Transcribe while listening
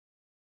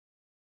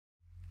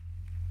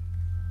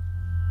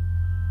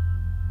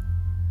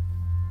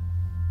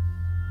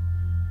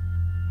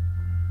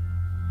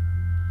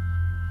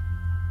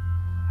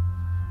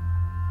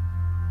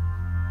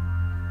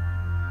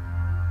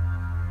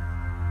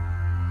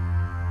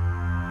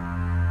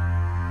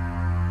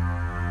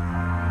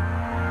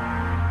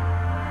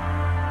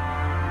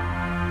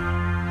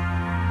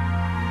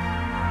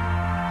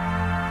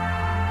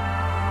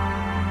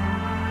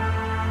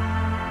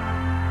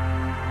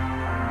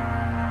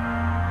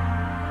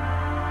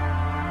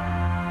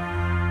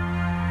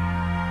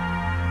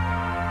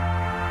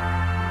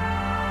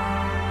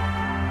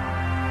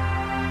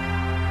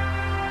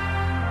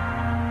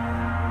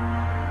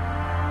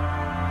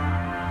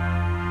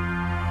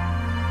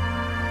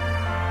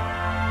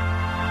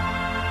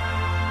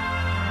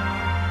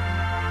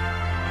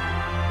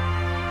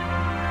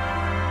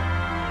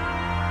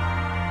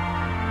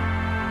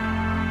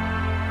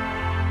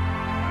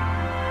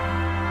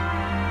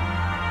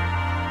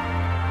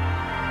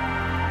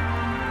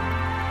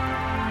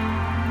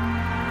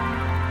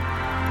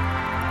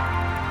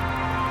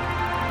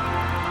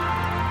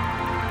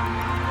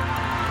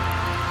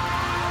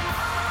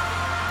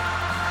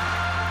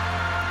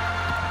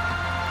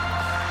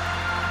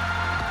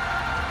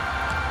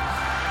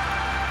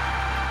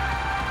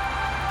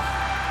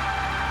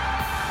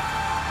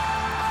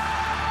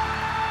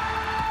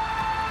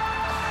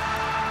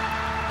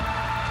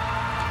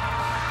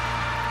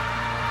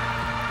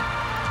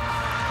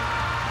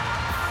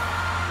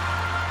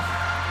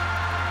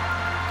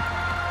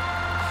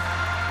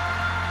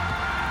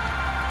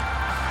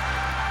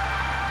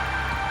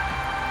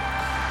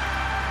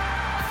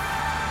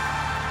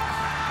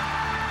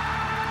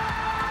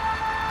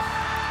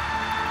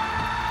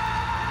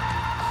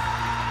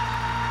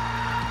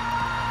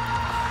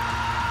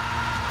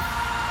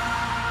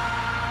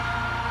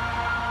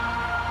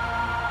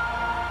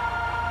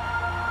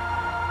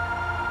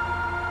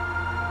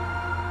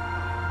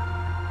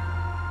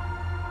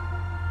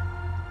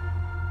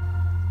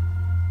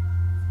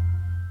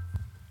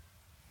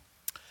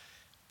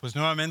Pues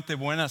nuevamente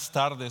buenas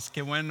tardes,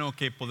 qué bueno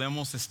que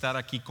podemos estar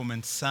aquí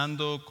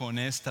comenzando con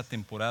esta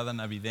temporada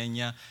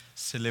navideña,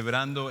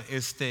 celebrando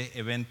este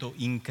evento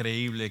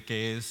increíble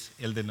que es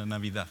el de la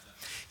Navidad.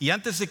 Y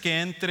antes de que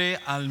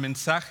entre al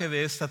mensaje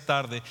de esta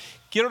tarde,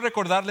 quiero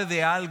recordarle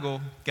de algo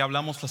que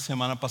hablamos la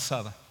semana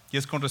pasada, y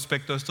es con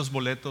respecto a estos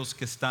boletos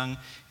que están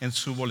en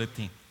su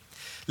boletín.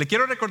 Le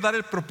quiero recordar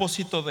el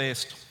propósito de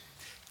esto.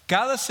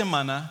 Cada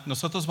semana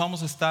nosotros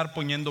vamos a estar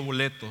poniendo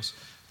boletos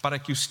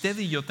para que usted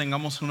y yo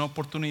tengamos una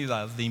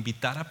oportunidad de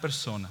invitar a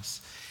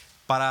personas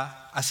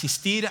para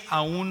asistir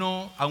a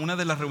una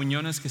de las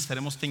reuniones que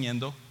estaremos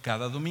teniendo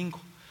cada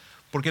domingo.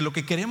 Porque lo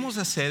que queremos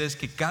hacer es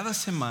que cada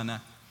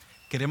semana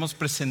queremos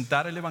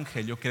presentar el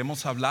Evangelio,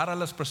 queremos hablar a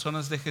las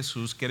personas de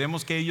Jesús,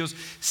 queremos que ellos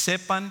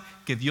sepan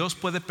que Dios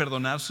puede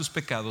perdonar sus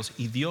pecados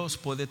y Dios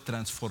puede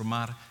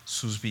transformar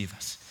sus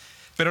vidas.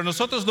 Pero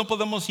nosotros no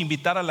podemos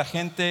invitar a la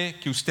gente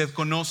que usted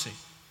conoce,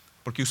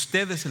 porque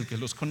usted es el que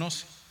los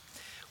conoce.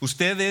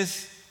 Usted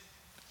es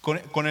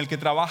con el que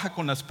trabaja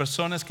con las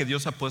personas que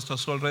Dios ha puesto a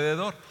su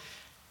alrededor.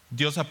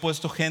 Dios ha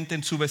puesto gente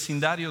en su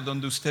vecindario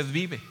donde usted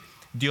vive.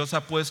 Dios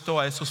ha puesto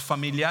a esos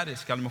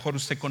familiares que a lo mejor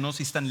usted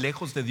conoce y están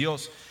lejos de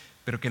Dios,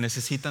 pero que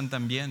necesitan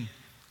también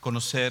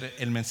conocer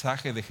el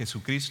mensaje de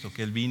Jesucristo,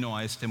 que Él vino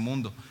a este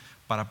mundo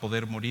para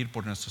poder morir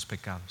por nuestros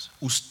pecados.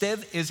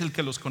 Usted es el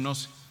que los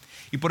conoce.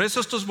 Y por eso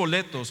estos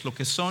boletos lo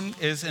que son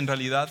es en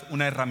realidad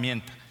una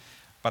herramienta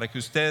para que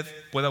usted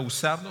pueda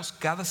usarlos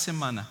cada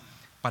semana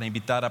para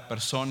invitar a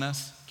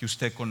personas que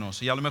usted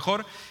conoce. Y a lo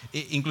mejor,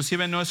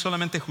 inclusive no es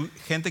solamente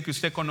gente que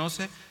usted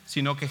conoce,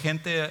 sino que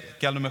gente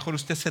que a lo mejor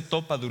usted se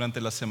topa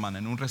durante la semana,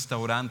 en un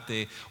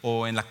restaurante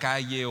o en la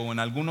calle o en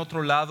algún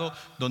otro lado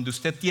donde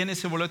usted tiene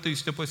ese boleto y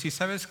usted puede decir,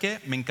 ¿sabes qué?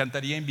 Me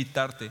encantaría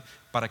invitarte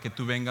para que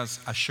tú vengas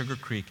a Sugar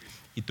Creek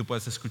y tú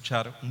puedas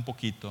escuchar un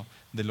poquito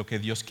de lo que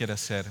Dios quiere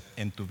hacer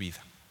en tu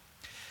vida.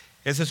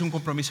 Ese es un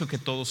compromiso que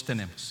todos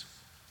tenemos.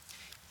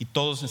 Y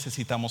todos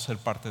necesitamos ser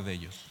parte de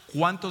ellos.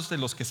 ¿Cuántos de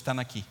los que están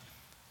aquí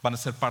van a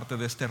ser parte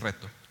de este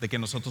reto? De que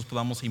nosotros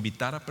podamos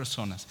invitar a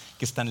personas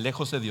que están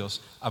lejos de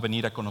Dios a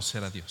venir a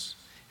conocer a Dios.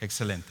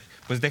 Excelente.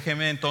 Pues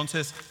déjeme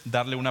entonces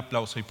darle un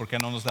aplauso. ¿Y por qué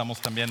no nos damos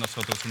también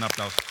nosotros un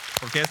aplauso?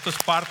 Porque esto es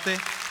parte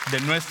de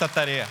nuestra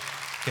tarea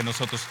que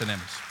nosotros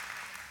tenemos.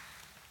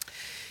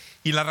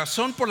 Y la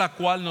razón por la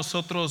cual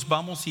nosotros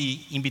vamos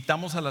y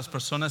invitamos a las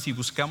personas y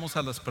buscamos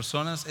a las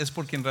personas es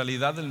porque en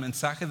realidad el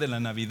mensaje de la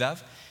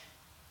Navidad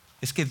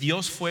es que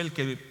Dios fue el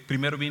que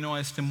primero vino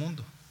a este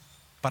mundo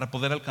para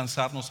poder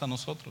alcanzarnos a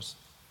nosotros.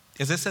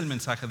 Ese es el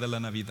mensaje de la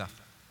Navidad.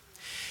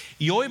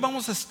 Y hoy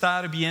vamos a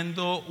estar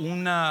viendo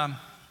una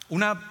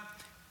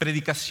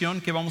predicación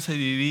que vamos a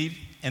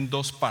dividir en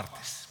dos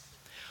partes.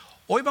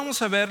 Hoy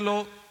vamos a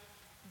verlo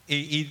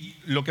y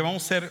lo que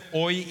vamos a hacer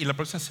hoy y la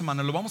próxima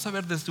semana lo vamos a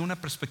ver desde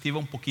una perspectiva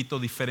un poquito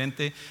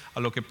diferente a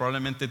lo que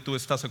probablemente tú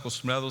estás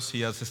acostumbrado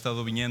si has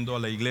estado viniendo a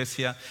la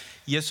iglesia.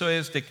 Y eso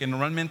es de que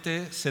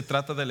normalmente se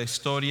trata de la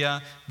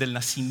historia del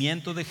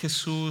nacimiento de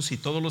Jesús y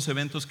todos los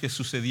eventos que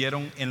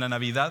sucedieron en la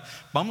Navidad.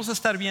 Vamos a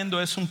estar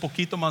viendo eso un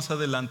poquito más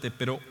adelante,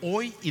 pero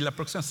hoy y la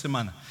próxima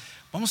semana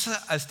vamos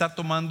a estar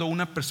tomando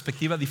una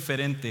perspectiva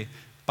diferente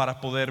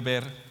para poder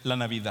ver la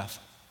Navidad.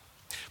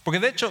 Porque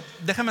de hecho,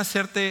 déjame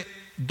hacerte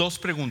dos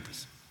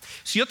preguntas.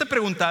 Si yo te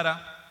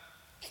preguntara,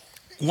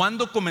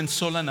 ¿cuándo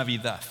comenzó la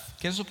Navidad?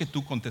 ¿Qué es lo que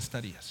tú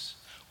contestarías?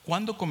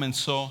 ¿Cuándo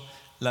comenzó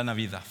la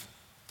Navidad?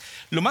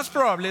 Lo más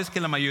probable es que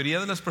la mayoría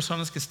de las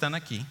personas que están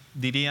aquí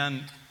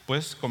dirían,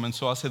 pues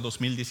comenzó hace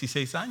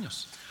 2016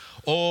 años.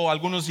 O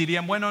algunos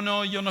dirían, bueno,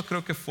 no, yo no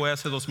creo que fue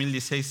hace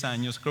 2016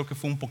 años, creo que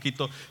fue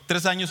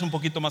 3 años un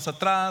poquito más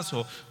atrás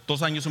o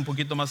 2 años un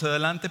poquito más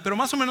adelante, pero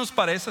más o menos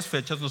para esas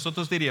fechas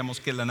nosotros diríamos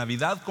que la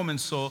Navidad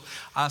comenzó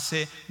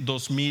hace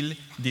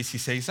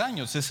 2016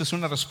 años. Esa es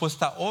una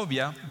respuesta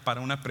obvia para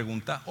una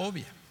pregunta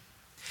obvia.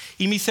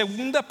 Y mi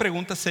segunda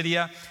pregunta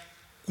sería,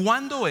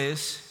 ¿cuándo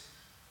es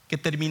que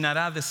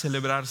terminará de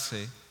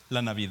celebrarse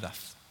la Navidad?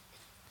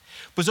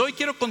 Pues hoy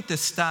quiero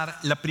contestar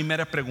la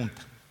primera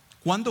pregunta.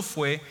 ¿Cuándo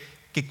fue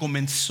que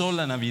comenzó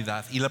la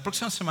Navidad? Y la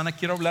próxima semana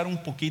quiero hablar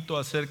un poquito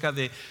acerca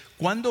de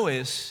cuándo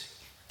es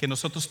que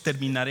nosotros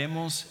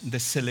terminaremos de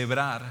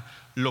celebrar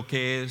lo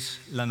que es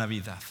la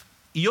Navidad.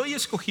 Y hoy he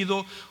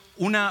escogido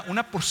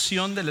una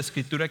porción de la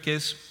Escritura que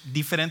es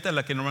diferente a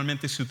la que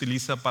normalmente se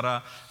utiliza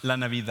para la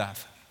Navidad.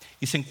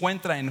 Y se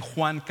encuentra en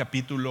Juan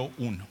capítulo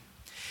 1.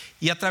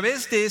 Y a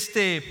través de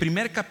este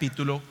primer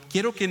capítulo,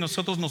 quiero que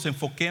nosotros nos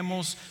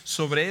enfoquemos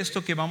sobre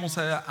esto que vamos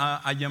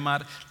a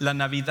llamar la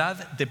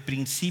Navidad de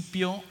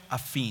principio a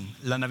fin.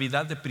 La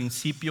Navidad de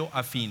principio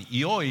a fin.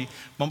 Y hoy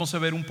vamos a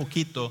ver un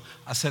poquito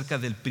acerca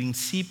del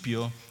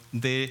principio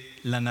de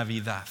la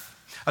Navidad.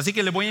 Así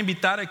que le voy a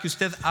invitar a que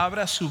usted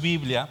abra su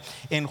Biblia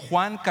en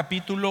Juan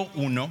capítulo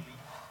 1.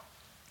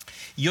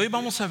 Y hoy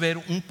vamos a ver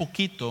un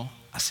poquito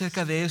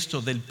acerca de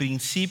esto, del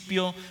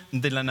principio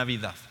de la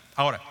Navidad.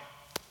 Ahora,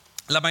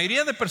 la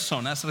mayoría de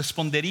personas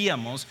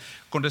responderíamos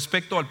con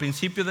respecto al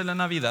principio de la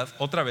Navidad,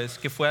 otra vez,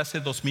 que fue hace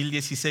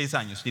 2016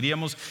 años.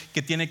 Diríamos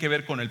que tiene que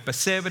ver con el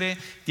pesebre,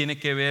 tiene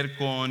que ver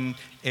con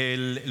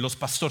los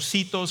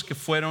pastorcitos que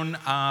fueron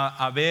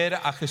a ver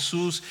a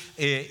Jesús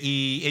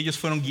y ellos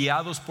fueron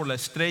guiados por la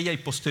estrella y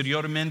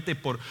posteriormente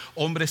por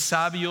hombres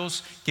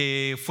sabios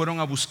que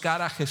fueron a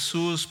buscar a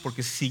Jesús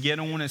porque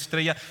siguieron una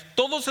estrella.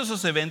 Todos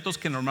esos eventos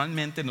que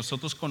normalmente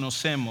nosotros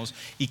conocemos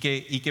y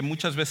que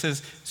muchas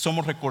veces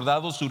somos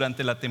recordados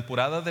durante la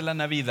temporada de la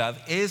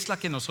Navidad, es la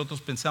que nosotros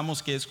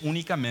pensamos que es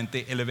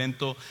únicamente el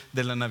evento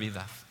de la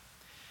Navidad.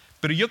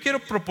 Pero yo quiero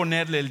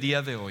proponerle el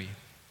día de hoy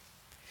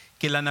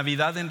que la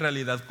Navidad en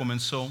realidad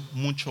comenzó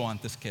mucho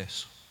antes que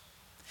eso.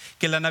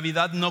 Que la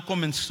Navidad no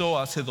comenzó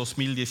hace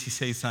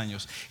 2016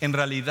 años. En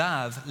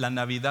realidad, la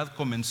Navidad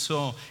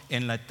comenzó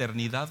en la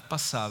eternidad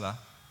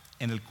pasada,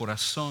 en el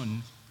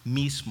corazón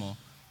mismo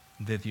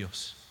de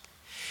Dios.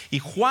 Y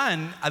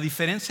Juan, a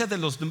diferencia de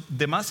los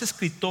demás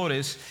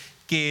escritores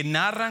que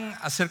narran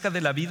acerca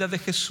de la vida de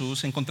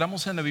Jesús,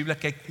 encontramos en la Biblia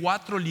que hay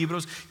 4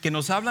 libros que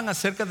nos hablan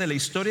acerca de la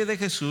historia de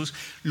Jesús.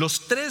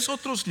 Los 3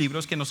 otros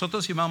libros que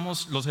nosotros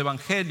llamamos los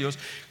evangelios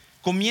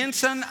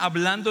comienzan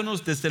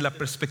hablándonos desde la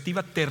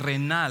perspectiva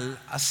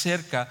terrenal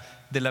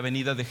acerca de la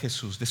venida de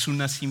Jesús, de su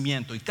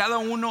nacimiento, y cada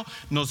uno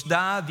nos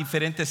da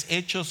diferentes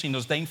hechos y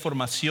nos da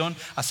información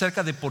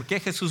acerca de por qué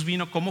Jesús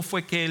vino, cómo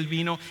fue que Él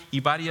vino y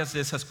varias de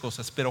esas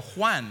cosas. Pero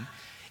Juan,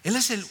 él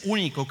es el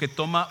único que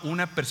toma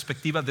una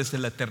perspectiva desde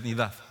la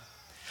eternidad.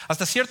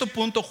 Hasta cierto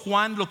punto,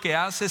 Juan lo que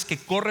hace es que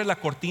corre la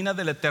cortina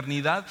de la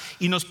eternidad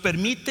y nos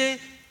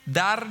permite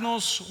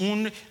darnos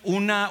un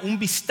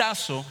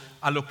vistazo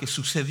a lo que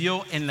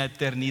sucedió en la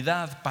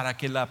eternidad para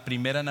que la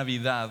primera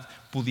Navidad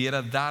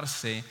pudiera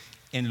darse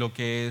en lo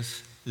que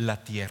es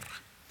la tierra.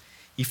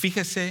 Y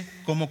fíjese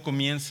cómo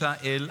comienza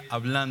él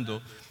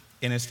hablando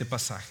en este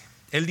pasaje.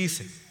 Él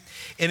dice: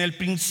 en el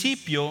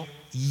principio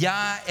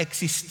ya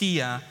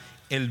existía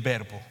el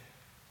Verbo,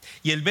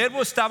 y el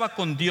Verbo estaba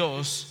con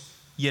Dios,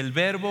 y el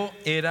Verbo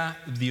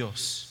era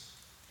Dios.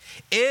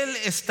 Él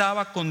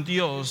estaba con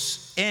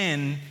Dios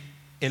en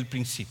el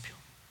principio.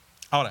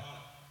 Ahora,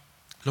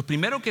 lo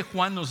primero que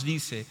Juan nos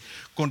dice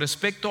con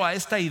respecto a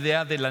esta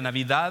idea de la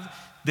Navidad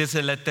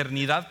desde la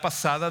eternidad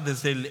pasada,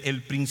 desde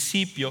el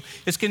principio,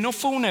 es que no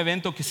fue un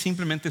evento que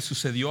simplemente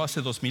sucedió hace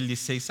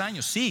 2016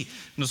 años. Sí,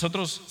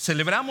 nosotros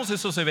celebramos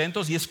esos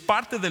eventos y es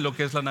parte de lo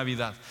que es la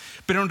Navidad,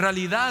 pero en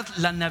realidad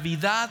la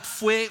Navidad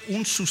fue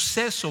un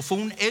suceso, fue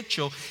un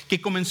hecho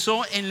que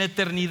comenzó en la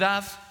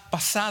eternidad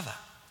pasada.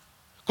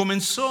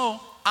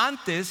 Comenzó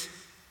antes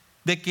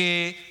de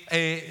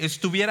que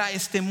estuviera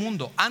este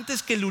mundo,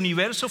 antes que el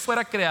universo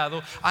fuera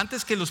creado,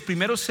 antes que los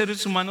primeros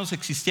seres humanos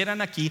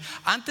existieran aquí,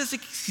 antes de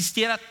que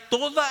existiera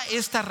toda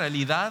esta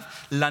realidad.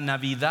 La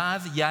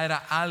Navidad ya era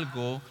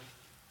algo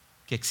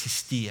que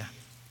existía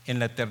en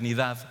la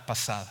eternidad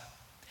pasada.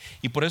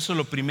 Y por eso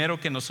lo primero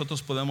que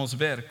nosotros podemos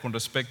ver con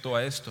respecto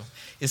a esto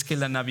es que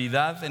la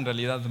Navidad en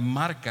realidad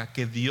marca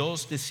que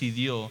Dios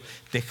decidió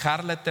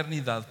dejar la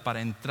eternidad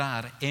para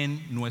entrar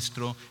en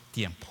nuestro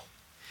tiempo.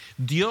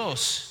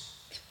 Dios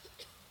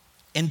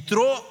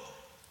entró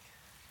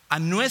a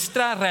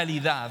nuestra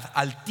realidad,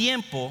 al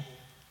tiempo,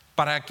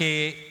 para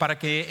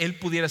que Él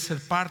pudiera ser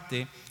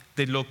parte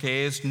de lo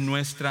que es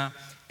nuestra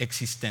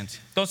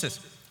existencia. Entonces,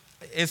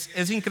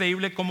 es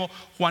increíble cómo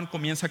Juan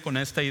comienza con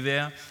esta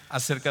idea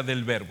acerca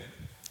del verbo.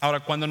 Ahora,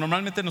 cuando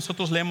normalmente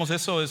nosotros leemos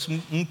eso es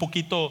un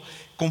poquito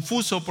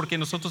confuso, porque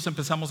nosotros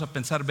empezamos a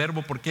pensar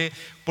verbo, ¿por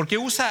qué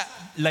usa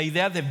la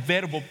idea de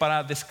verbo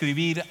para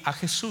describir a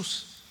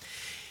Jesús?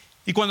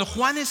 Y cuando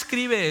Juan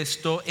escribe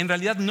esto, en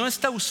realidad no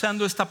está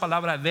usando esta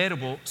palabra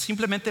verbo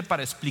simplemente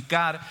para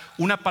explicar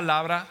una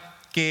palabra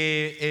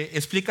que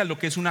explica lo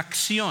que es una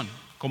acción,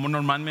 como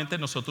normalmente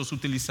nosotros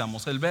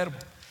utilizamos el verbo.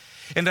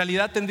 En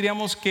realidad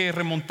tendríamos que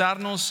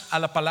remontarnos a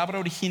la palabra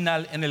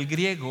original en el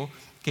griego,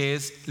 que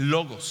es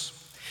logos.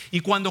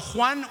 Y cuando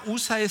Juan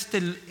usa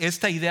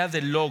esta idea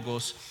de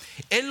logos,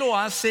 él lo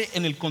hace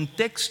en el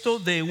contexto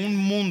de un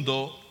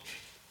mundo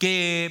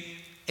que,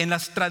 en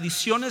las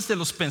tradiciones de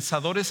los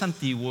pensadores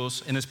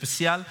antiguos, en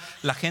especial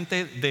la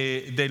gente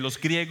de los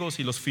griegos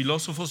y los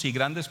filósofos y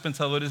grandes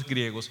pensadores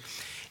griegos,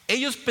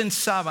 ellos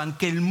pensaban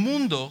que el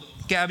mundo,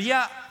 que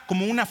había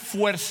como una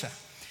fuerza,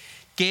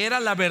 que era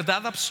la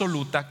verdad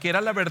absoluta, que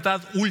era la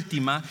verdad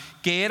última,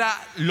 que era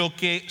lo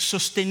que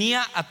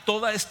sostenía a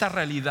toda esta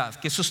realidad,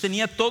 que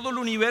sostenía todo el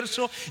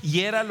universo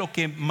y era lo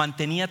que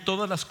mantenía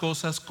todas las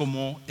cosas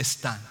como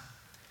están.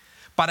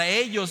 Para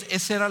ellos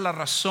esa era la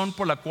razón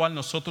por la cual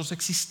nosotros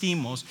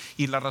existimos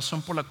y la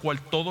razón por la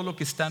cual todo lo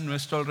que está a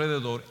nuestro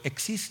alrededor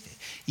existe.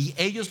 Y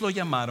ellos lo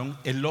llamaron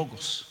el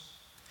logos.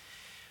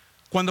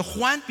 Cuando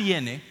Juan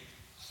viene,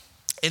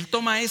 él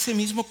toma ese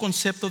mismo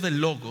concepto de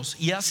logos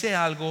y hace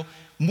algo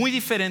muy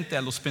diferente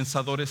a los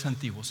pensadores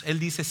antiguos. Él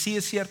dice: sí,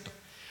 es cierto,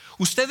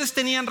 ustedes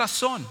tenían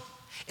razón.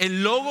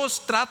 El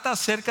logos trata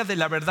acerca de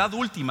la verdad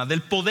última,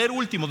 del poder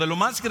último, de lo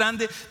más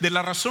grande, de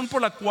la razón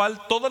por la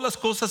cual todas las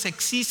cosas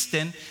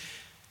existen.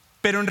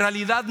 Pero en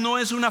realidad no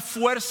es una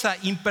fuerza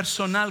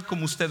impersonal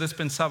como ustedes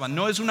pensaban.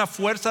 No es una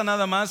fuerza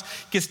nada más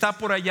que está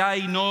por allá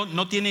y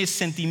no tiene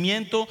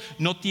sentimiento,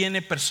 no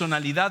tiene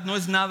personalidad, no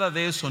es nada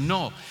de eso.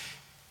 No,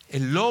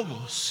 el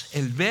logos,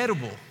 el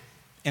verbo,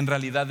 en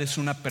realidad es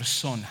una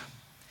persona.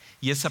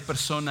 Y esa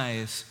persona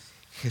es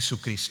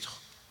Jesucristo.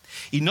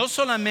 Y no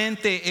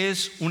solamente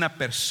es una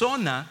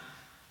persona,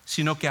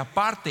 sino que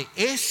aparte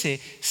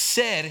ese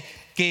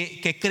ser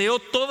que creó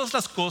todas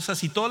las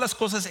cosas y todas las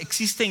cosas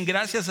existen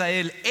gracias a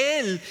Él,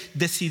 Él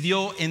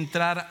decidió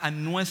entrar a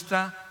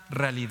nuestra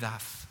realidad.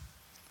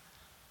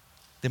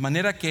 De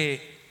manera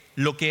que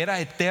lo que era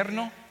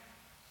eterno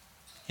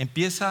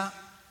empieza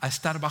a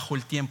estar bajo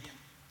el tiempo.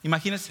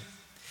 Imagínense,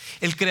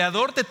 el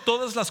creador de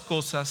todas las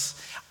cosas,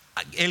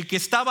 el que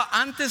estaba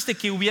antes de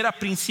que hubiera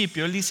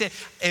principio, Él dice,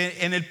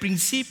 en el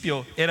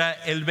principio era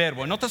el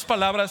verbo. En otras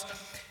palabras,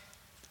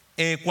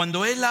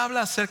 cuando Él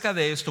habla acerca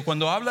de esto,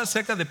 cuando habla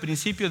acerca de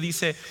principio,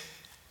 dice,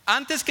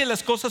 antes que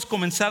las cosas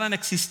comenzaran a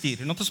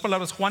existir. En otras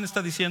palabras, Juan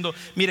está diciendo,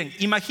 miren,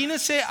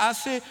 imagínense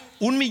hace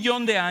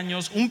 1.000.000 de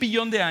años,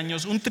 1.000.000.000 de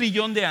años,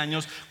 1.000.000.000 de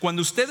años,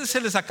 cuando a ustedes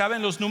se les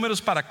acaben los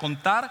números para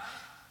contar,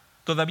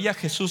 todavía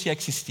Jesús ya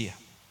existía,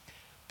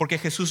 porque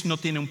Jesús no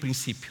tiene un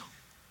principio.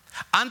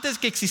 Antes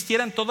que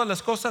existieran todas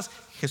las cosas,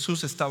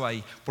 Jesús estaba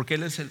ahí, porque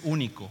Él es el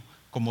único,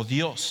 como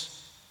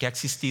Dios, que ha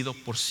existido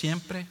por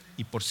siempre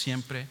y por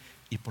siempre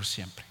y por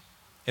siempre.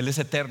 Él es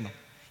eterno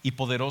y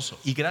poderoso,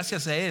 y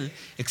gracias a Él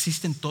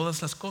existen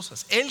todas las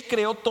cosas. Él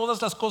creó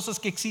todas las cosas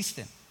que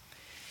existen.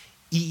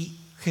 Y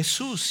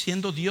Jesús,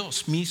 siendo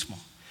Dios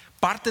mismo,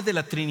 parte de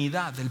la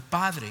Trinidad, del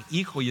Padre,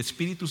 Hijo y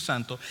Espíritu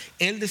Santo,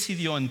 Él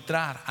decidió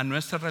entrar a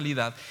nuestra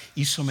realidad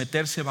y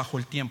someterse bajo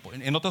el tiempo.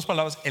 En otras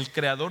palabras, el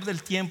creador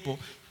del tiempo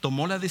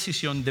tomó la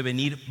decisión de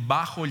venir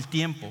bajo el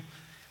tiempo.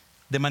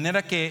 De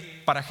manera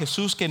que para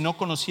Jesús, que no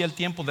conocía el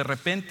tiempo, de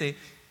repente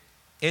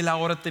Él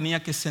ahora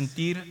tenía que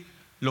sentir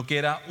lo que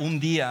era un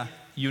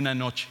día y una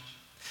noche.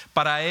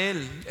 Para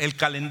Él el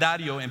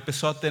calendario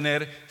empezó a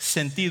tener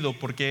sentido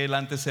porque Él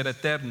antes era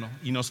eterno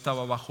y no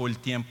estaba bajo el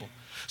tiempo.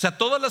 O sea,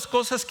 todas las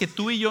cosas que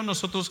tú y yo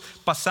nosotros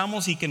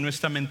pasamos y que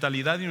nuestra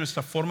mentalidad y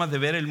nuestra forma de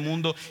ver el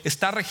mundo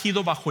está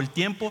regido bajo el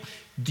tiempo,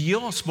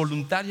 Dios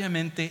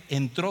voluntariamente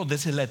entró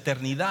desde la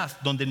eternidad,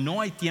 donde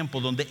no hay tiempo,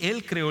 donde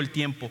Él creó el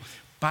tiempo,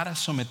 para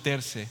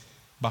someterse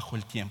bajo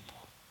el tiempo.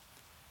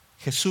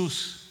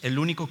 Jesús, el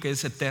único que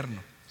es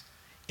eterno,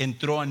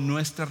 entró a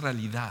nuestra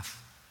realidad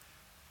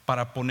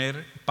para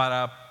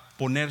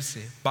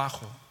ponerse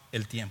bajo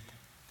el tiempo.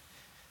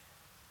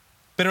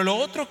 Pero lo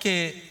otro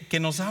que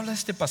nos habla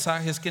este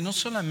pasaje es que no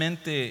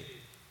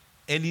solamente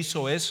Él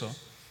hizo eso,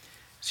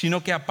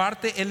 sino que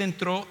aparte Él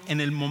entró en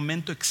el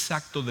momento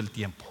exacto del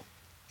tiempo,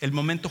 el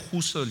momento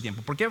justo del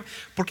tiempo. ¿Por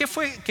qué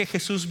fue que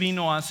Jesús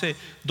vino hace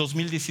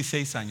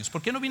 2016 años?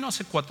 ¿Por qué no vino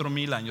hace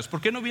 4,000 años?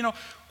 ¿Por qué no vino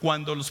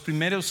cuando los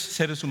primeros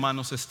seres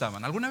humanos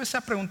estaban? ¿Alguna vez se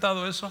ha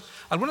preguntado eso?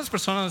 Algunas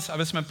personas a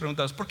veces me han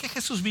preguntado, ¿por qué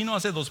Jesús vino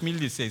hace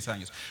 2016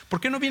 años? ¿Por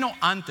qué no vino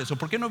antes? ¿O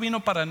por qué no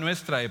vino para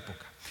nuestra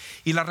época?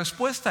 Y la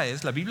respuesta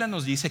es, la Biblia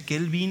nos dice que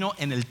Él vino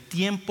en el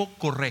tiempo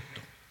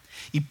correcto.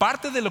 Y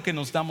parte de lo que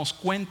nos damos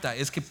cuenta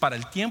es que para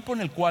el tiempo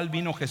en el cual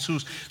vino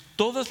Jesús,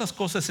 todas las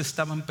cosas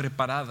estaban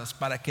preparadas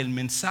para que el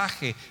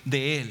mensaje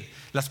de Él,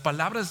 las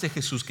palabras de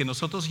Jesús, que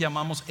nosotros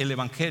llamamos el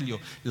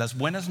Evangelio, las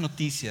buenas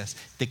noticias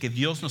de que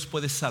Dios nos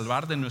puede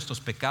salvar de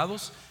nuestros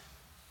pecados,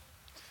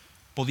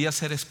 podía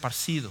ser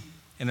esparcido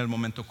en el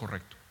momento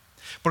correcto.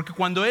 Porque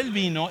cuando Él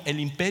vino, el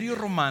Imperio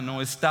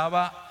Romano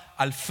estaba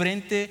al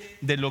frente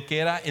de lo que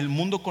era el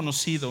mundo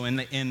conocido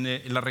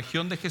en la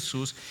región de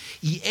Jesús,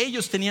 y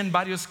ellos tenían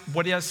varias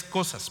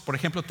cosas. Por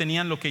ejemplo,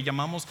 tenían lo que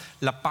llamamos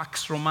la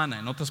Pax Romana,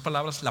 en otras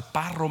palabras, la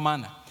paz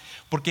romana,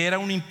 porque era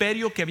un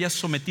imperio que había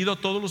sometido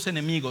a todos los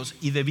enemigos,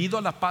 y debido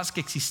a la paz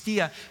que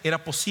existía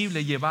era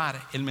posible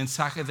llevar el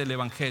mensaje del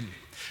Evangelio.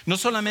 No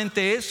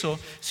solamente eso,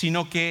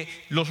 sino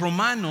que los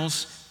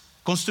romanos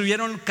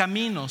construyeron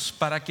caminos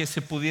para que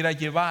se pudiera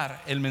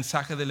llevar el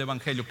mensaje del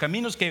Evangelio.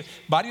 Caminos que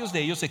varios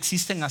de ellos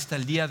existen hasta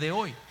el día de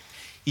hoy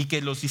y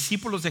que los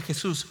discípulos de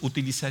Jesús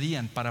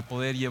utilizarían para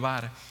poder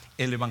llevar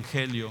el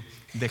Evangelio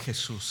de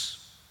Jesús.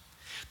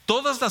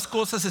 Todas las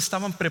cosas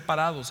estaban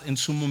preparadas en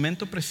su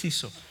momento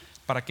preciso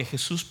para que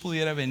Jesús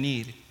pudiera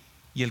venir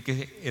y el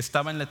que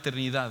estaba en la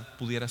eternidad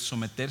pudiera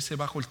someterse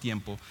bajo el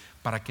tiempo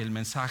para que el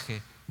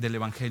mensaje del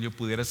Evangelio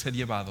pudiera ser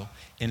llevado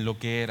en lo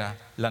que era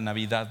la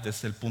Navidad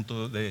desde el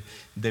punto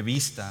de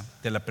vista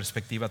de la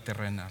perspectiva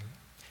terrenal.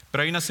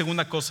 Pero hay una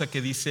segunda cosa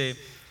que dice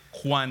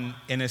Juan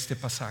en este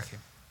pasaje,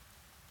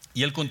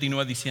 y él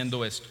continúa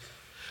diciendo esto: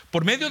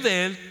 por medio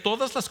de Él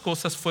todas las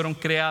cosas fueron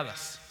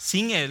creadas.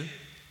 Sin Él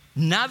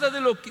nada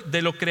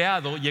de lo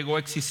creado llegó a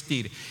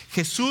existir.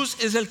 Jesús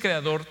es el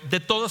creador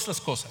de todas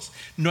las cosas.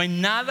 No hay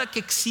nada que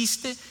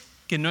exista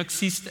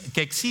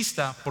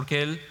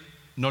porque Él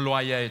no lo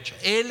haya hecho.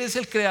 Él es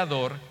el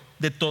creador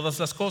de todas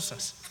las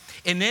cosas.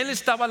 En Él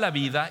estaba la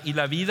vida, y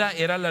la vida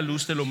era la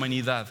luz de la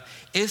humanidad.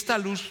 Esta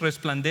luz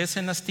resplandece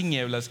en las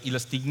tinieblas, y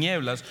las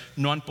tinieblas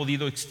no han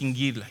podido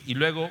extinguirla. Y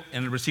luego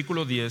en el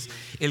versículo 10,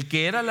 el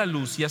que era la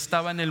luz ya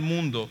estaba en el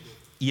mundo,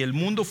 y el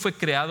mundo fue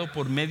creado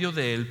por medio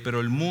de Él,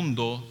 pero el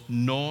mundo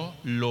no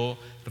lo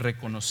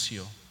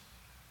reconoció.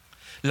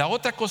 La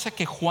otra cosa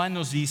que Juan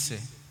nos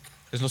dice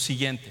es lo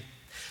siguiente: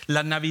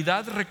 la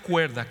Navidad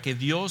recuerda que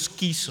Dios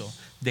quiso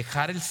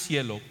dejar el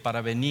cielo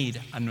para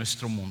venir a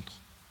nuestro mundo.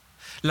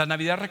 La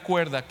Navidad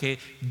recuerda que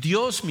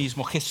Dios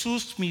mismo,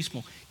 Jesús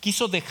mismo,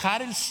 quiso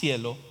dejar el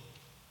cielo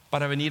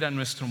para venir a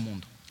nuestro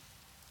mundo.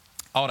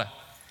 Ahora,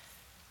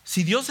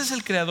 si Dios es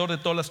el creador de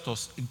todas las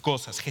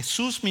cosas,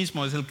 Jesús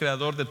mismo es el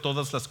creador de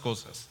todas las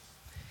cosas,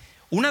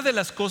 una de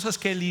las cosas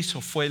que Él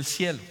hizo fue el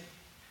cielo,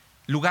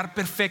 lugar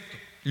perfecto,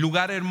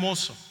 lugar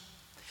hermoso.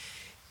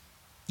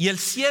 Y el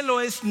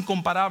cielo es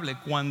incomparable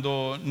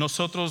cuando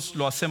nosotros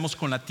lo hacemos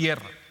con la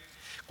tierra.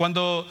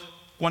 Cuando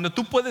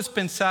tú puedes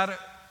pensar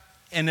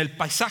en el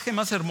paisaje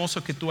más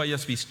hermoso que tú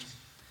hayas visto,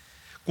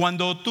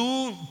 cuando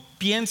tú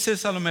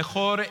pienses a lo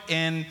mejor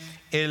en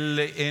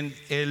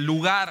el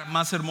lugar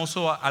más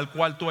hermoso al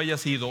cual tú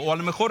hayas ido, o a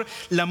lo mejor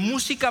la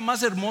música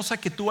más hermosa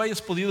que tú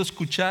hayas podido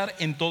escuchar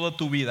en toda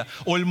tu vida,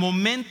 o el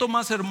momento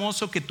más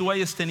hermoso que tú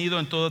hayas tenido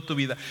en toda tu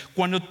vida,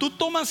 cuando tú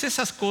tomas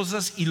esas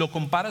cosas y lo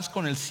comparas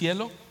con el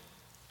cielo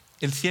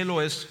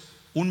es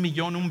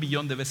 1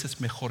 billón de veces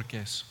mejor que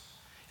eso.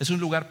 Es un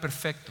lugar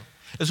perfecto.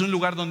 Es un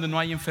lugar donde no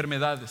hay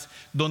enfermedades,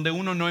 donde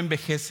uno no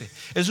envejece.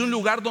 Es un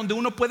lugar donde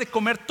uno puede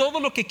comer todo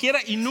lo que quiera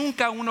y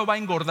nunca uno va a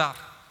engordar.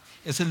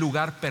 Es el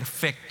lugar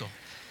perfecto,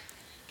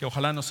 que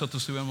ojalá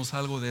nosotros tuviéramos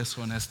algo de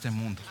eso en este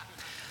mundo.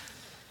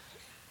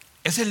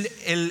 Es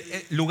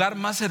el lugar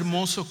más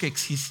hermoso que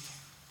existe.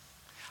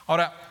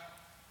 Ahora,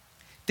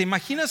 ¿te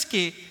imaginas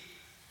que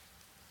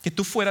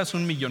tú fueras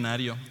un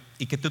millonario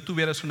y que tú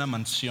tuvieras una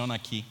mansión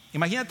aquí?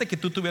 Imagínate que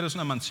tú tuvieras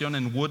una mansión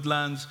en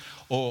Woodlands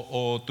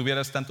o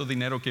tuvieras tanto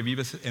dinero que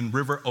vives en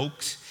River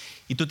Oaks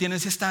y tú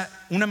tienes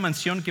una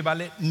mansión que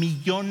vale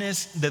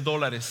millones de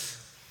dólares,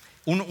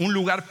 un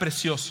lugar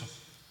precioso,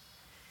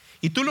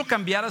 y tú lo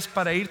cambiaras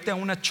para irte a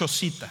una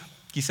chocita,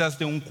 quizás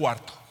de un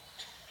cuarto,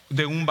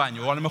 de un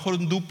baño, o a lo mejor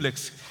un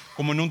dúplex,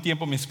 como en un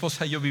tiempo mi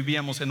esposa y yo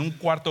vivíamos en un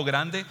cuarto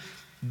grande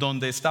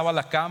donde estaba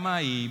la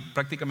cama y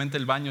prácticamente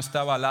el baño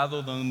estaba al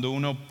lado,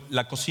 donde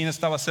la cocina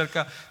estaba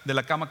cerca de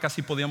la cama,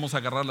 casi podíamos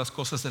agarrar las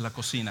cosas de la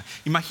cocina.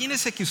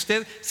 Imagínese que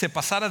usted se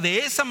pasara de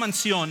esa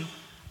mansión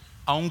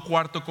a un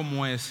cuarto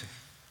como ese.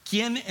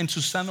 ¿Quién en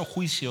su sano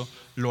juicio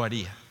lo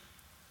haría?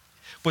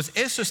 Pues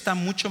eso está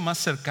mucho más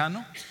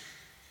cercano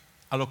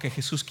a lo que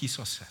Jesús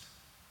quiso hacer.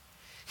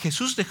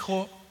 Jesús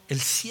dejó el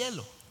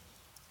cielo,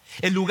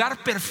 el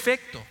lugar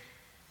perfecto,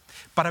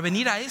 para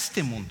venir a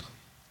este mundo.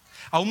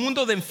 A un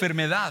mundo de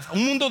enfermedad, a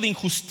un mundo de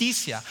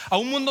injusticia, a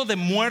un mundo de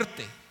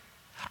muerte,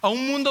 a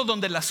un mundo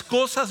donde las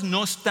cosas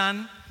no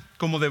están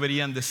como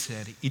deberían de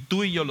ser. Y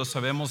tú y yo lo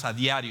sabemos a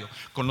diario,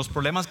 con los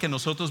problemas que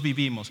nosotros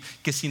vivimos,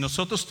 que si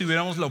nosotros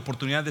tuviéramos la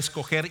oportunidad de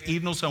escoger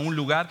irnos a un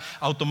lugar,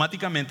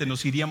 automáticamente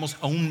nos iríamos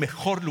a un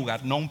mejor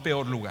lugar, no a un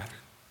peor lugar.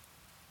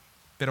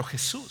 Pero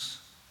Jesús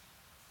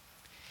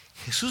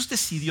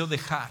decidió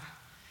dejar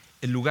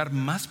el lugar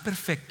más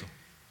perfecto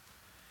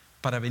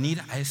para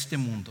venir a este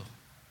mundo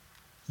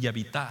y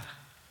habitar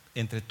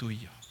entre tú y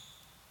yo.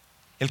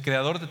 El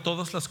creador de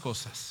todas las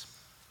cosas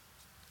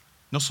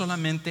no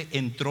solamente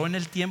entró en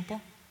el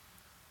tiempo,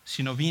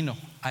 sino vino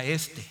a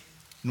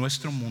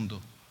nuestro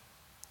mundo,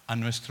 a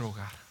nuestro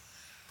hogar.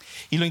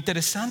 Y lo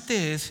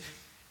interesante es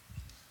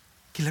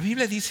que la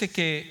Biblia dice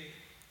que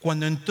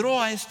cuando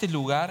entró a este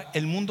lugar,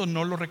 el mundo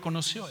no lo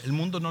reconoció, el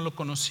mundo no lo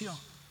conoció.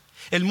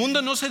 El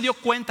mundo no se dio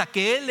cuenta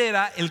que Él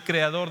era el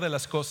creador de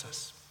las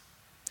cosas.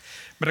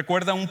 Me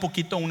recuerda un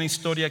poquito una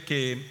historia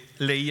que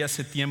leí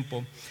hace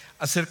tiempo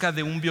acerca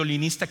de un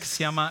violinista que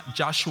se llama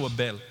Joshua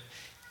Bell.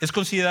 Es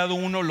considerado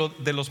uno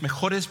de los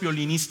mejores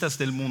violinistas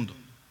del mundo.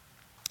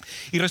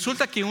 Y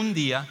resulta que un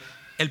día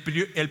el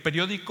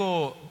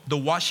periódico The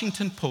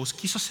Washington Post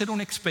quiso hacer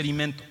un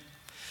experimento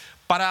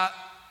para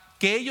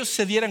que ellos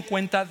se dieran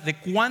cuenta de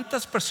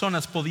cuántas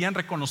personas podían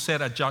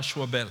reconocer a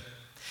Joshua Bell.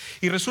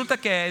 Y resulta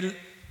que a él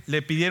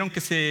le pidieron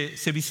que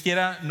se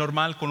vistiera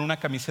normal con una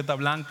camiseta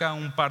blanca,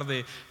 un par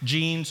de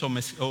jeans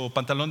o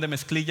pantalón de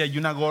mezclilla y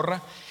una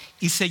gorra,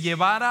 y se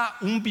llevara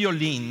un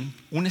violín,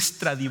 un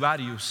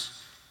Stradivarius,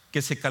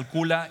 que se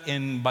calcula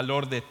en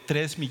valor de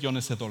 $3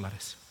 millones.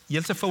 Y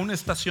él se fue a una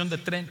estación de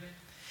tren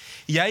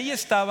y ahí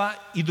estaba,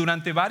 y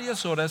durante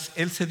varias horas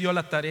él se dio a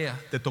la tarea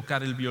de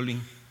tocar el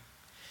violín.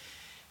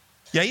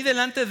 Y ahí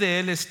delante de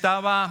él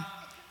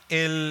estaba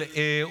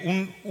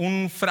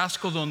un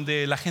frasco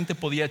donde la gente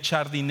podía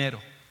echar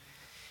dinero.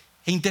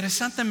 E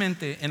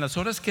interesantemente, en las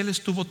horas que él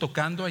estuvo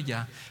tocando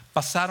allá,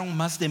 pasaron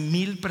más de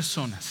 1,000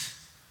 personas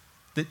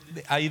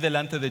ahí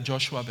delante de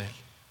Joshua Bell.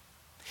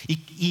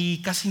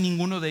 Y casi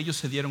ninguno de ellos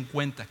se dieron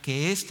cuenta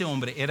que este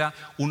hombre era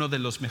uno de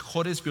los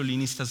mejores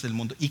violinistas del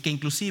mundo, y que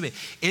inclusive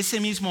ese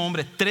mismo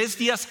hombre 3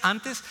 días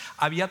antes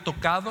había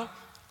tocado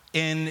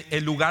en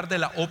el lugar de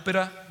la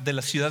ópera de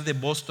la ciudad de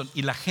Boston,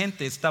 y la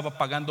gente estaba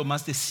pagando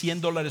más de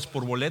 $100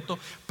 por boleto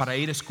para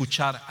ir a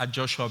escuchar a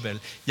Joshua Bell.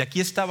 Y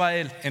aquí estaba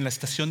él en la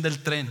estación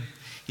del tren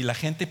y la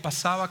gente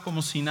pasaba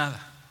como si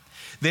nada.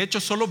 De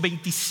hecho, solo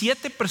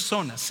 27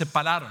 personas se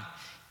pararon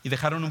y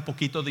dejaron un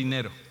poquito de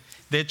dinero.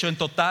 De hecho, en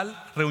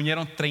total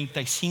reunieron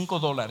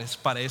 $35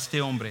 para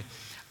este hombre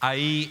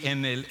ahí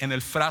en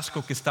el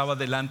frasco que estaba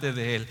delante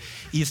de él.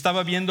 Y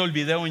estaba viendo el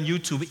video en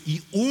YouTube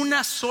y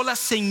una sola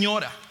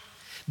señora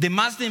de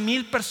más de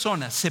 1,000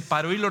 personas se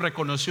paró y lo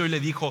reconoció y le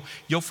dijo: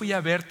 yo fui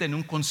a verte en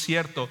un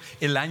concierto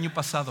el año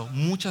pasado,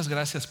 muchas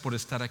gracias por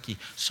estar aquí.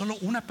 Solo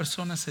una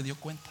persona se dio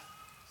cuenta.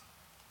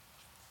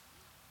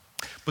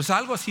 Pues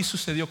algo así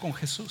sucedió con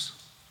Jesús.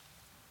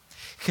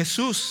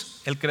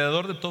 Jesús, el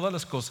creador de todas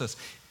las cosas,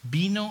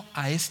 vino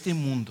a este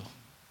mundo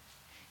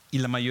y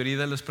la mayoría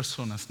de las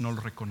personas no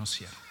lo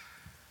reconocieron.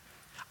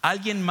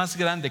 Alguien más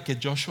grande que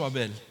Joshua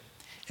Bell,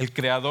 el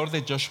creador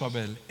de Joshua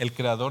Bell, el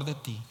creador de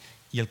ti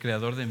y el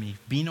creador de mí,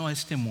 vino a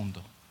este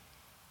mundo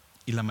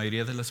y la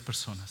mayoría de las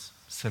personas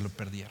se lo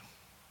perdieron.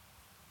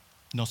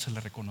 No se le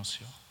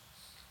reconoció.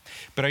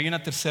 Pero hay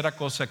una tercera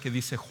cosa que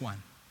dice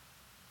Juan.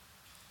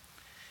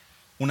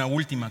 Una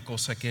última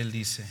cosa que él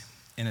dice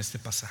en este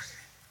pasaje.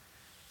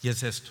 Y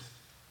es esto: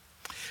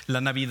 la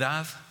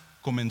Navidad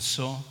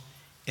comenzó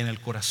en el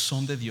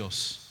corazón de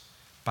Dios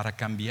para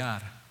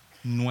cambiar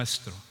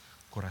nuestro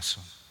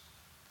corazón.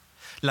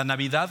 La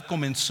Navidad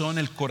comenzó en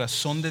el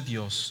corazón de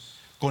Dios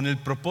con el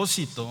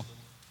propósito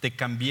de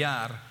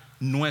cambiar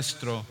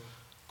nuestro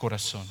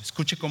corazón.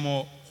 Escuche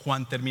cómo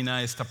Juan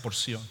termina esta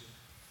porción.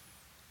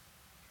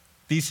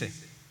 Dice,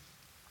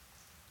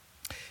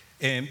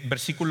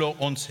 versículo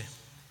 11: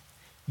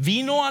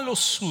 vino a lo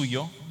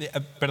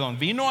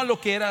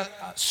que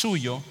era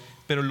suyo,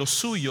 pero los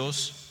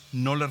suyos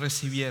no le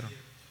recibieron.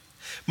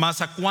 Mas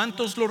a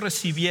cuantos lo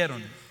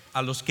recibieron,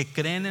 a los que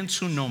creen en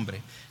su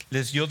nombre,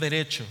 les dio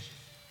derecho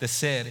de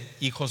ser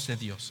hijos de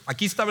Dios.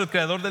 Aquí estaba el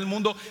creador del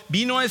mundo,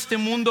 vino a este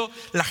mundo,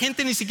 la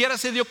gente ni siquiera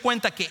se dio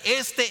cuenta que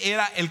este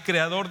era el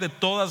creador de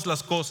todas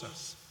las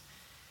cosas.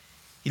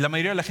 Y la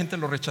mayoría de la gente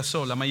lo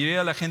rechazó. La mayoría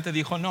de la gente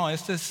dijo: no,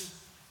 este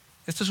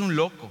es un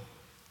loco.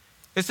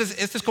 Este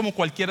es como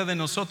cualquiera de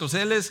nosotros.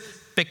 Él es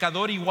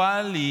pecador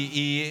igual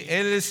y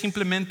él es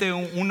simplemente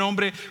un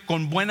hombre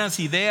con buenas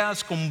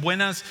ideas, con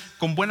buenas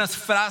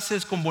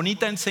frases, con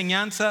bonita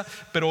enseñanza,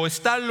 pero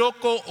está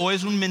loco o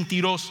es un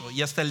mentiroso.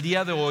 Y hasta el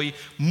día de hoy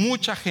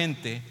mucha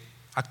gente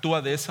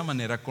actúa de esa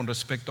manera con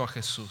respecto a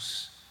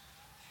Jesús.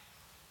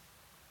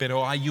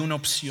 Pero hay una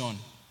opción,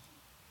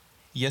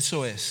 y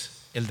eso es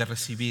el de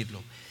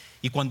recibirlo.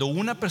 Y cuando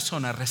una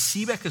persona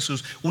recibe a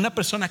Jesús, una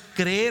persona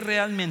cree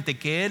realmente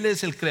que Él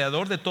es el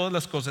creador de todas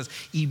las cosas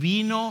y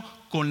vino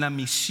con la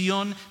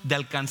misión de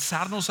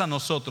alcanzarnos a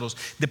nosotros,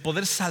 de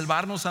poder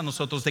salvarnos a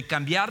nosotros, de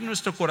cambiar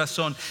nuestro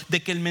corazón,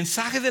 de que el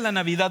mensaje de la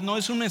Navidad no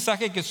es un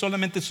mensaje que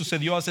solamente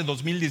sucedió hace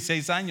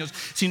 2016 años,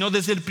 sino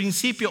desde el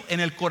principio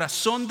en el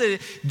corazón de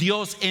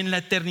Dios, en la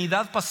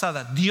eternidad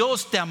pasada.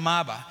 Dios te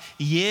amaba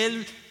y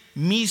Él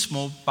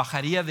mismo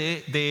bajaría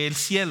del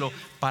cielo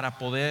para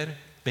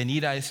poder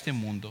venir a este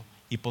mundo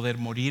y poder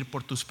morir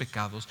por tus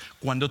pecados.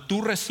 Cuando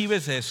tú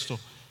recibes esto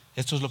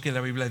es lo que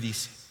la Biblia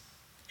dice: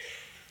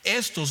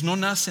 estos no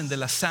nacen de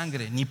la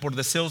sangre, ni por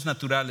deseos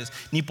naturales,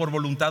 ni por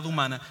voluntad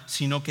humana,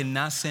 sino que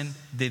nacen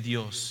de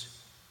Dios.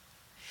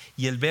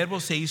 Y el Verbo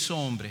se hizo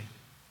hombre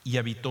y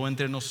habitó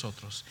entre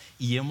nosotros,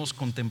 y hemos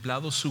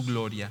contemplado su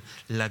gloria,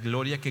 la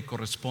gloria que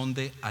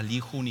corresponde al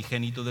Hijo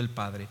unigénito del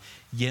Padre,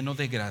 lleno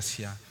de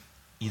gracia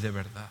y de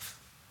verdad.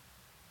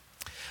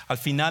 Al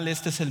final,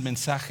 este es el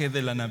mensaje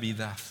de la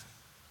Navidad: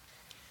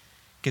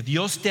 que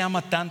Dios te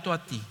ama tanto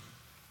a ti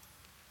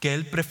que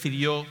Él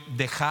prefirió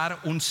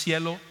dejar un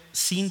cielo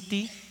sin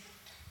ti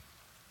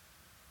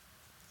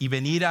y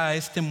venir a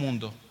este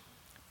mundo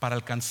para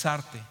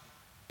alcanzarte,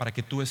 para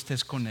que tú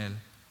estés con Él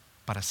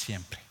para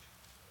siempre.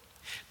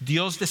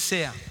 Dios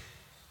desea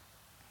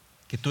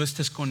que tú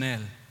estés con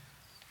Él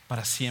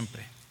para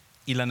siempre.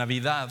 Y la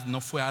Navidad no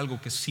fue algo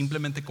que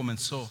simplemente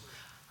comenzó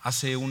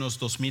hace unos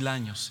 2000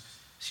 años,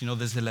 sino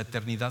desde la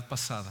eternidad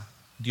pasada.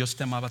 Dios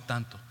te amaba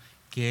tanto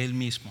que Él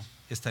mismo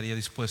estaría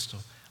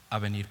dispuesto a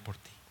venir por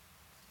ti.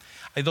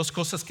 Hay dos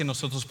cosas que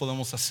nosotros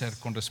podemos hacer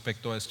con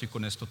respecto a esto, y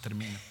con esto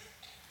termino.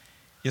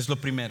 Y es lo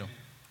primero: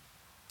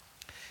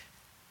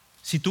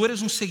 si tú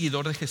eres un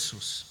seguidor de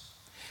Jesús,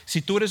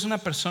 si tú eres una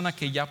persona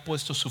que ya ha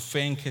puesto su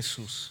fe en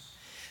Jesús,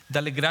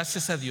 dale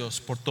gracias a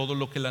Dios por todo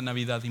lo que la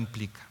Navidad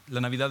implica.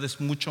 La Navidad es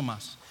mucho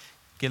más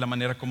que la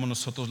manera como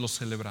nosotros lo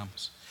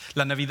celebramos.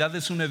 La Navidad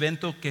es un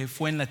evento que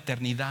fue en la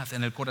eternidad,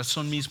 en el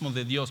corazón mismo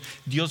de Dios.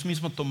 Dios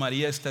mismo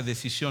tomaría esta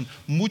decisión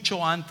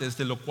mucho antes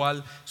de lo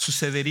cual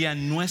sucedería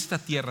en nuestra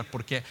tierra,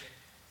 porque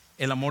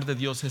el amor de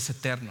Dios es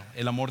eterno.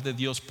 El amor de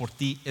Dios por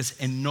ti es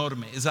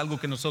enorme. Es algo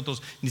que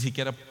nosotros ni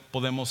siquiera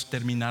podemos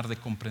terminar de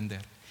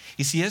comprender.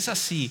 Y si es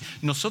así,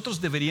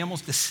 nosotros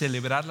deberíamos de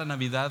celebrar la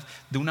Navidad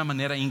de una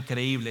manera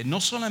increíble,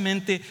 no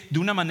solamente de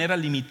una manera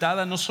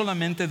limitada, no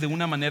solamente de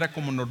una manera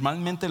como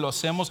normalmente lo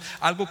hacemos,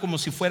 algo como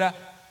si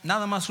fuera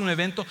nada más un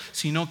evento,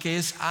 sino que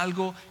es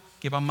algo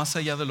que va más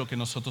allá de lo que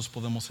nosotros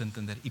podemos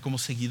entender. Y como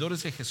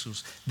seguidores de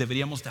Jesús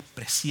deberíamos de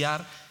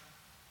apreciar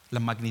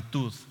la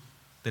magnitud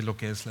de lo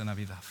que es la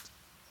Navidad.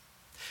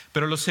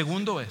 Pero lo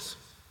segundo es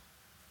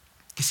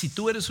que si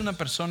tú eres una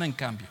persona, en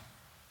cambio,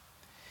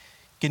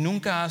 que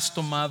nunca has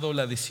tomado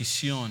la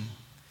decisión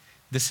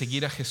de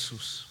seguir a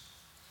Jesús,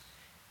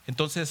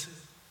 entonces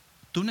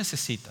tú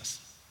necesitas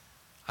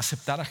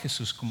aceptar a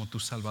Jesús como tu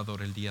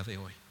Salvador el día de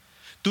hoy.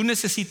 Tú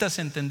necesitas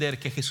entender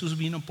que Jesús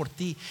vino por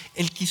ti.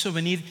 Él quiso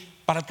venir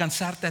para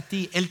alcanzarte a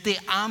ti. Él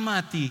te ama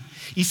a ti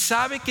y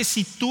sabe que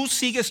si tú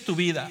sigues tu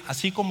vida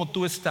así como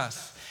tú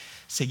estás,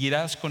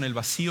 seguirás con el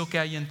vacío que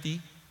hay en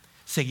ti,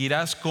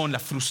 seguirás con la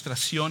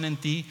frustración en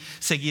ti,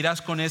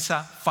 seguirás con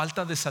esa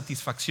falta de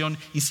satisfacción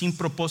y sin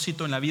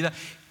propósito en la vida,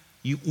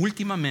 y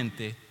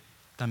últimamente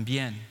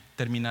también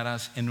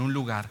terminarás en un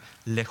lugar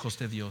lejos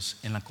de Dios,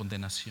 en la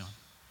condenación.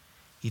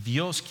 Y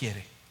Dios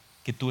quiere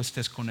que tú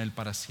estés con Él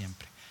para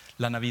siempre.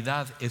 La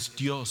Navidad es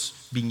Dios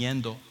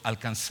viniendo a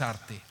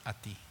alcanzarte a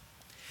ti.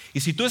 Y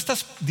si tú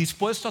estás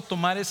dispuesto a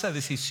tomar esa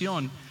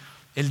decisión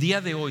el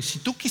día de hoy, si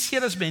tú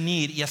quisieras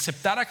venir y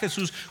aceptar a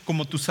Jesús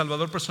como tu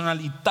Salvador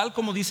personal, y tal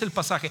como dice el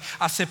pasaje,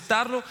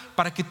 aceptarlo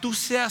para que tú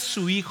seas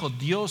su hijo,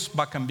 Dios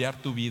va a cambiar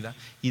tu vida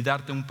y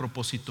darte un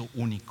propósito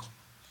único.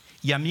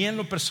 Y a mí en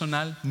lo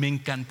personal me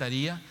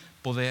encantaría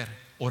poder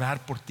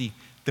orar por ti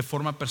de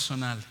forma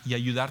personal y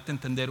ayudarte a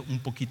entender un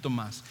poquito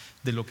más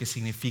de lo que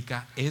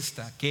significa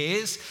esta,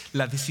 que es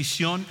la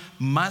decisión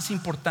más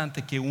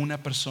importante que una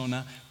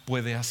persona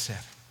puede hacer.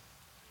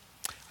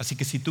 Así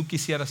que si tú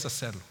quisieras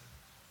hacerlo,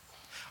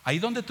 ahí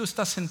donde tú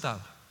estás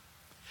sentado,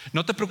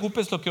 no te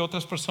preocupes lo que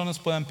otras personas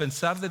puedan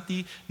pensar de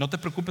ti, no te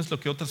preocupes lo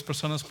que otras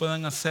personas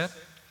puedan hacer.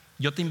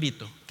 Yo te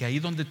invito que ahí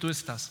donde tú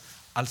estás,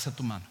 alza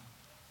tu mano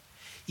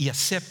y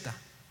acepta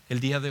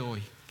el día de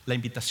hoy la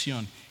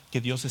invitación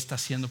que Dios está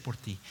haciendo por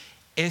ti.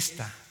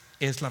 Esta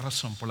es la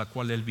razón por la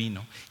cual Él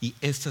vino y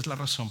esta es la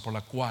razón por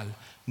la cual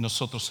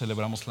nosotros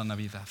celebramos la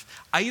Navidad.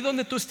 Ahí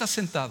donde tú estás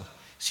sentado,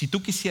 si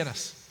tú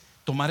quisieras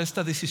tomar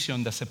esta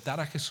decisión de aceptar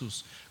a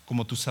Jesús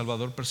como tu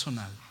Salvador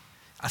personal,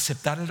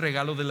 aceptar el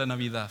regalo de la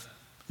Navidad,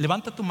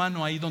 levanta tu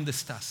mano ahí donde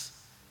estás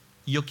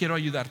y yo quiero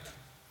ayudarte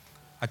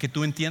a que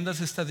tú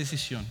entiendas esta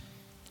decisión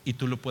y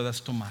tú lo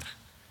puedas tomar.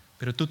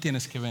 Pero tú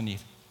tienes que venir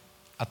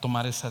a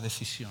tomar esa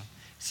decisión.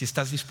 Si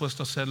estás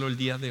dispuesto a hacerlo el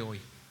día de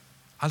hoy,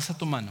 alza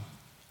tu mano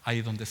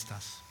ahí donde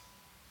estás.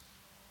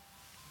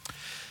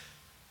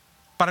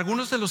 Para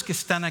algunos de los que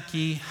están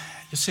aquí,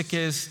 yo sé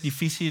que es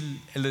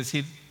difícil el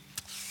decir,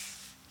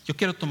 yo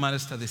quiero tomar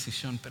esta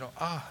decisión, pero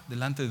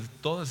delante de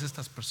todas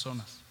estas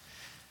personas,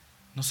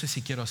 no sé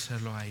si quiero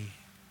hacerlo ahí.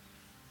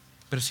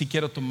 Pero sí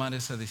quiero tomar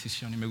esa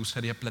decisión y me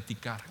gustaría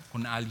platicar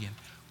con alguien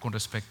con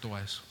respecto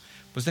a eso.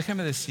 Pues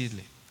déjeme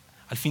decirle,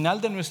 al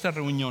final de nuestra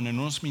reunión, en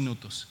unos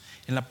minutos,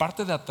 en la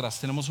parte de atrás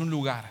tenemos un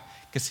lugar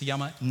que se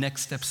llama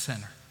Next Step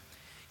Center.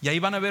 Y ahí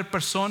van a ver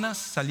personas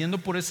saliendo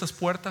por esas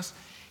puertas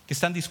que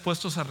están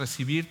dispuestos a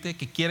recibirte,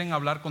 que quieren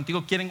hablar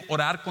contigo, quieren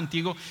orar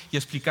contigo y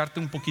explicarte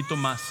un poquito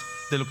más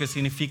de lo que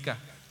significa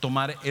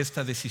tomar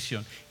esta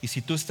decisión. Y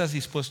si tú estás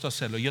dispuesto a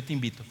hacerlo, yo te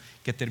invito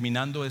que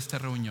terminando esta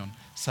reunión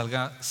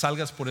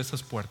salgas por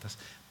esas puertas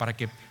para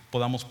que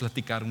podamos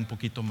platicar un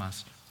poquito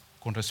más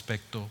con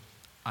respecto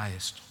a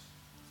esto.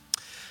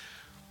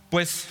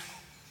 Pues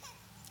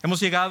hemos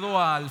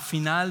llegado al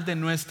final de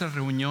nuestra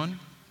reunión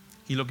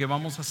y lo que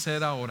vamos a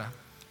hacer ahora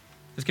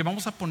es que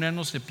vamos a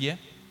ponernos de pie,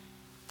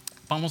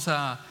 vamos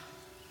a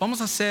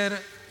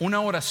hacer una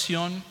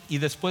oración y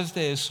después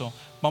de eso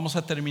vamos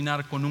a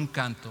terminar con un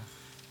canto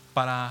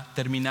para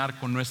terminar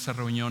con nuestra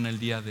reunión el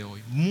día de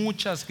hoy.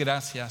 Muchas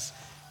gracias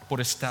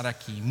por estar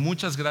aquí,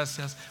 muchas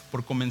gracias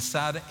por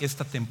comenzar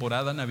esta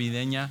temporada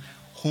navideña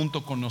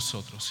junto con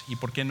nosotros. Y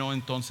por qué no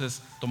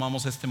entonces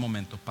tomamos este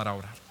momento para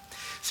orar.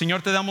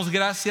 Señor, te damos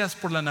gracias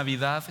por la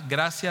Navidad,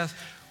 gracias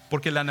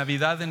porque la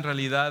Navidad en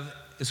realidad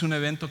es un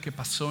evento que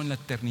pasó en la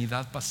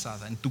eternidad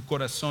pasada, en tu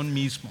corazón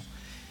mismo.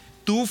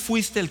 Tú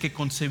fuiste el que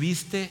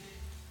concebiste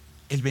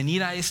el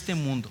venir a este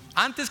mundo.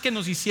 Antes que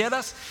nos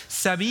hicieras,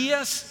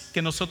 sabías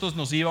que nosotros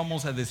nos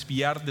íbamos a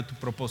desviar de tu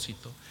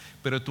propósito,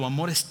 pero tu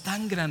amor es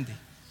tan grande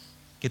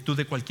que tú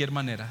de cualquier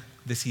manera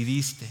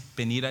decidiste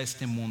venir a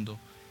este mundo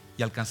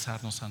y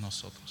alcanzarnos a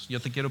nosotros.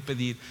 Yo te quiero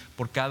pedir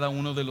por cada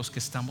uno de los que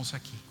estamos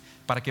aquí,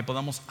 para que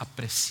podamos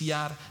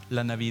apreciar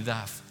la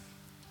Navidad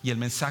y el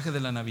mensaje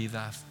de la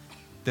Navidad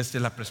desde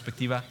la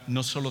perspectiva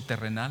no solo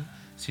terrenal,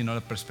 sino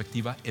la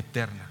perspectiva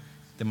eterna,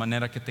 de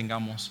manera que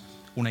tengamos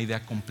una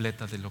idea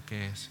completa de lo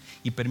que es.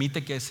 Y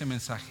permite que ese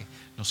mensaje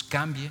nos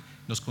cambie,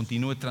 nos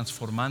continúe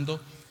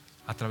transformando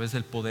a través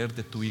del poder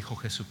de tu Hijo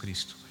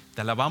Jesucristo.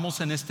 Te alabamos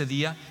en este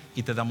día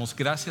y te damos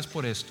gracias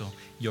por esto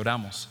y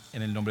oramos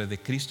en el nombre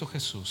de Cristo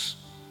Jesús.